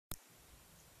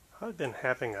I've been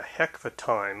having a heck of a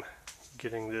time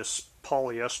getting this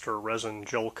polyester resin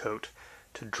gel coat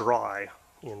to dry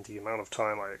in the amount of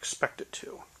time I expect it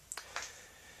to.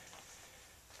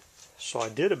 So I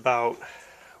did about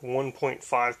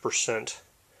 1.5%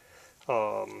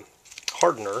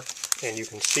 hardener, and you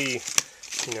can see,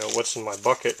 what's in my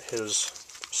bucket is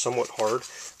somewhat hard.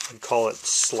 I'd call it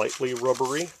slightly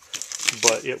rubbery,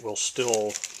 but it will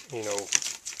still,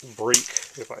 break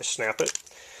if I snap it.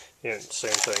 And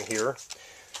same thing here.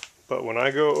 But when I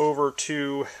go over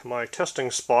to my testing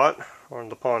spot on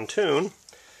the pontoon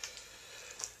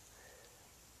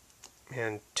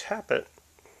and tap it,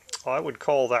 I would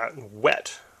call that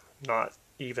wet. Not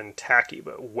even tacky,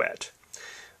 but wet.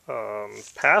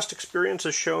 Past experience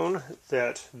has shown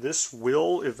that this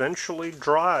will eventually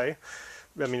dry.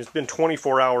 I mean, it's been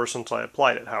 24 hours since I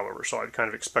applied it, however, so I'd kind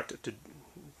of expect it to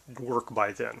work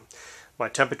by then. My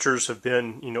temperatures have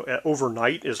been,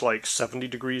 overnight is like 70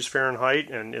 degrees Fahrenheit,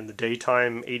 and in the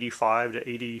daytime 85 to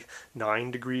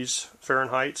 89 degrees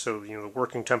Fahrenheit, so the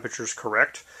working temperature is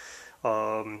correct.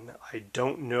 I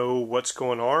don't know what's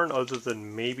going on other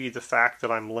than maybe the fact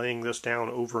that I'm laying this down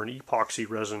over an epoxy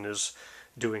resin is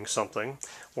doing something,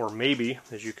 or maybe,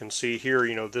 as you can see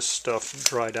here, this stuff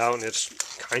dried out and it's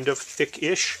kind of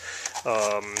thick-ish,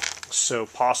 so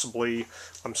possibly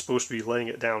I'm supposed to be laying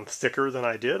it down thicker than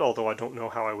I did, although I don't know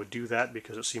how I would do that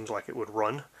because it seems like it would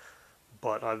run.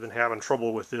 But I've been having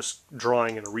trouble with this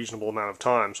drying in a reasonable amount of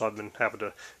time, so I've been having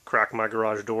to crack my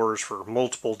garage doors for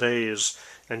multiple days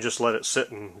and just let it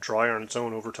sit and dry on its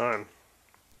own over time.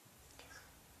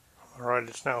 Alright,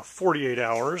 it's now 48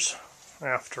 hours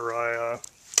after I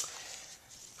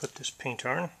put this paint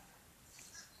on.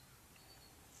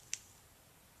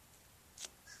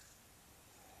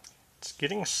 It's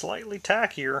getting slightly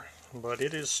tackier, but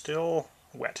it is still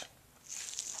wet.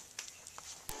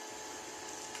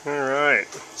 Alright,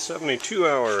 72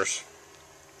 hours.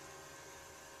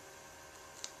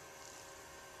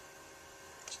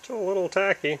 Still a little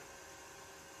tacky.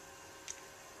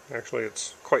 Actually,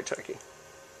 it's quite tacky.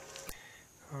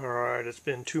 Alright, it's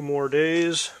been 2 more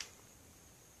days.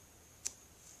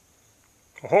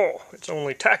 Oh, it's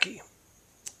only tacky,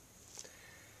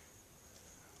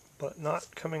 but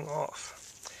not coming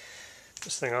off.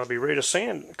 This thing ought to be ready to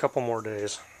sand in a couple more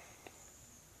days.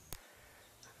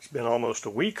 It's been almost a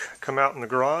week. Come out in the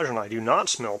garage and I do not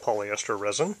smell polyester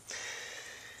resin.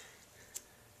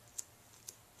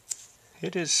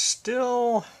 It is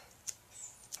still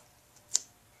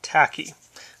tacky.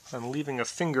 I'm leaving a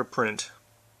fingerprint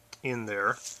in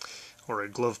there, or a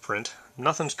glove print.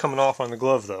 Nothing's coming off on the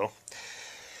glove though.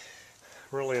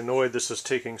 I'm really annoyed this is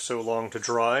taking so long to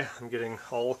dry. I'm getting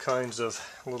all kinds of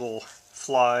little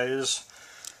flies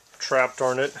trapped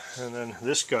on it, and then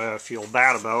this guy I feel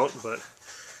bad about, but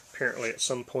apparently at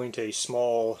some point a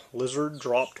small lizard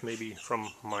dropped, maybe from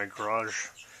my garage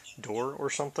door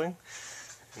or something,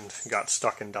 and got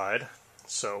stuck and died.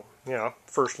 So yeah,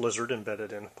 first lizard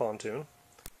embedded in a pontoon.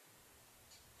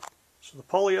 So the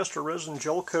polyester resin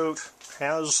gel coat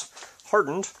has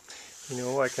hardened.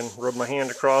 I can rub my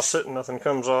hand across it and nothing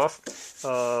comes off.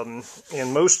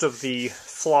 And most of the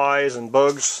flies and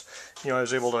bugs, I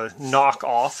was able to knock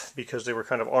off because they were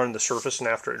kind of on the surface, and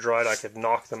after it dried I could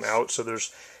knock them out. So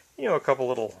there's, a couple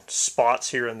little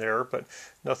spots here and there, but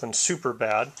nothing super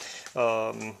bad.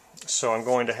 So I'm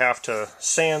going to have to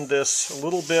sand this a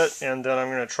little bit, and then I'm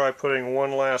going to try putting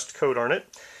one last coat on it.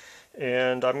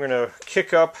 And I'm going to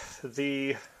kick up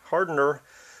the hardener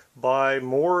by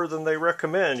more than they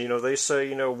recommend. They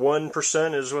say,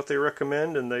 1% is what they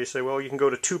recommend, and they say, well, you can go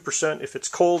to 2% if it's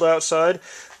cold outside,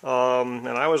 and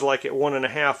I was like at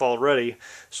 1.5 already,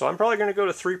 so I'm probably going to go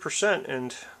to 3%,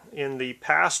 and in the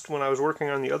past, when I was working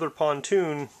on the other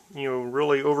pontoon,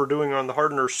 really overdoing on the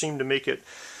hardener seemed to make it,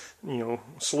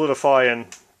 solidify in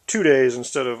 2 days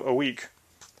instead of a week.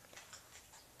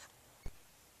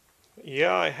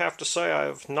 Yeah, I have to say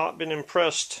I've not been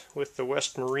impressed with the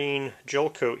West Marine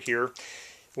gel coat here.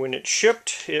 When it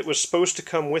shipped, it was supposed to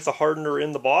come with a hardener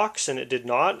in the box, and it did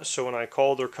not. So when I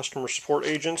called their customer support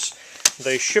agents,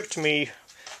 they shipped me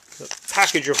a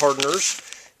package of hardeners,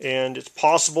 and it's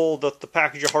possible that the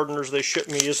package of hardeners they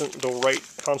shipped me isn't the right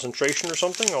concentration or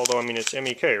something, although, I mean, it's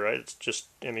MEK, right? It's just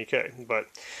MEK. But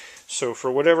so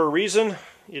for whatever reason,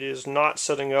 it is not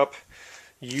setting up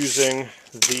using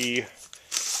the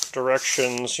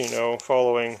directions,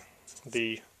 following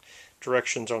the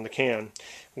directions on the can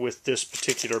with this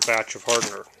particular batch of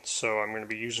hardener. So I'm going to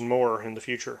be using more in the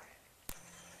future.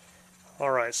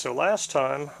 Alright, so last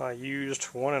time I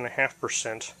used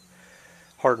 1.5%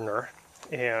 hardener,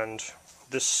 and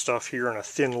this stuff here in a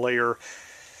thin layer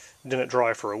didn't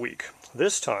dry for a week.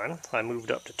 This time I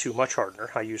moved up to too much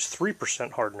hardener. I used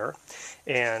 3% hardener,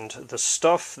 and the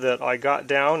stuff that I got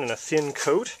down in a thin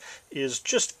coat is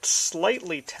just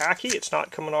slightly tacky. It's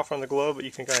not coming off on the glove, but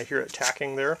you can kind of hear it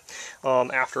tacking there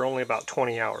after only about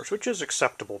 20 hours, which is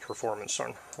acceptable performance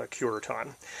on a cure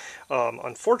time.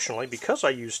 Unfortunately, because I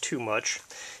used too much,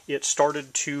 it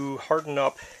started to harden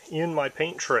up in my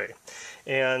paint tray.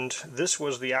 And this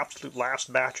was the absolute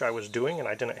last batch I was doing, and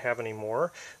I didn't have any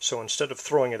more. So instead of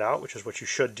throwing it out, which is what you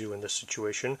should do in this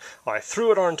situation, I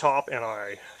threw it on top and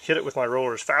I hit it with my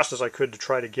roller as fast as I could to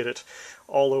try to get it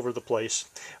all over the place.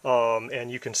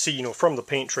 And you can see, from the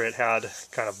paint tray it had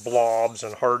kind of blobs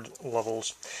and hard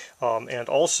levels. And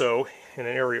also in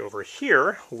an area over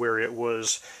here where it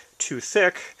was too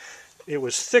thick, it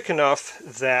was thick enough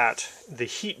that the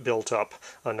heat built up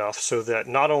enough so that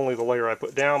not only the layer I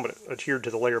put down, but it adhered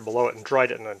to the layer below it and dried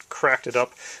it and then cracked it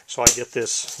up. So I get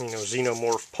this,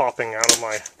 xenomorph popping out of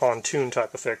my pontoon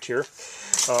type effect here.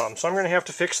 So I'm going to have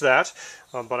to fix that,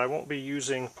 but I won't be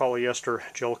using polyester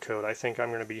Gelcoat. I think I'm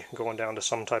going to be going down to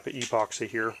some type of epoxy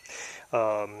here.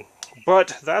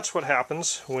 But that's what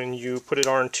happens when you put it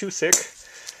on too thick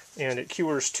and it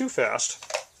cures too fast,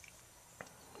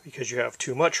 because you have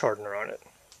too much hardener on it.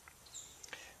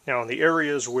 Now in the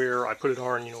areas where I put it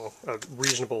on, a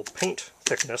reasonable paint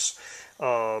thickness,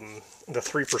 the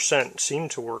 3% seemed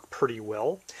to work pretty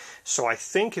well. So I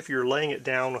think if you're laying it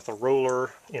down with a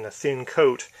roller in a thin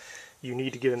coat, you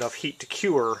need to get enough heat to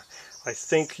cure. I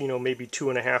think, maybe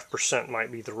 2.5%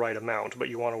 might be the right amount, but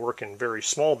you want to work in very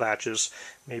small batches,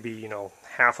 maybe,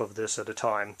 half of this at a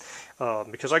time.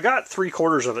 Because I got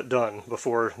 3/4 of it done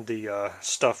before the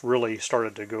stuff really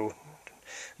started to go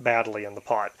badly in the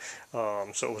pot.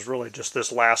 So it was really just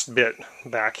this last bit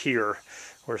back here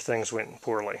where things went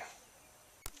poorly.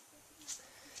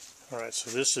 Alright,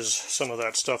 so this is some of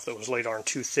that stuff that was laid on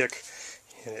too thick,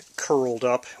 and it curled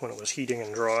up when it was heating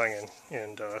and drying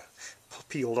and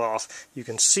peeled off. You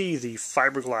can see the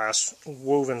fiberglass,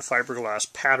 woven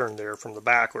fiberglass pattern there from the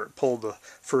back where it pulled the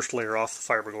first layer off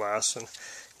the fiberglass,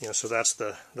 and so that's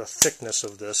the thickness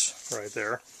of this right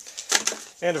there.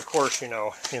 And of course, in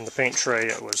the paint tray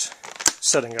it was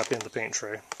setting up in the paint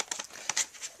tray,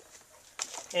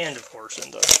 and of course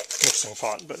in the mixing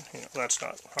pot, but that's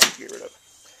not hard to get rid of.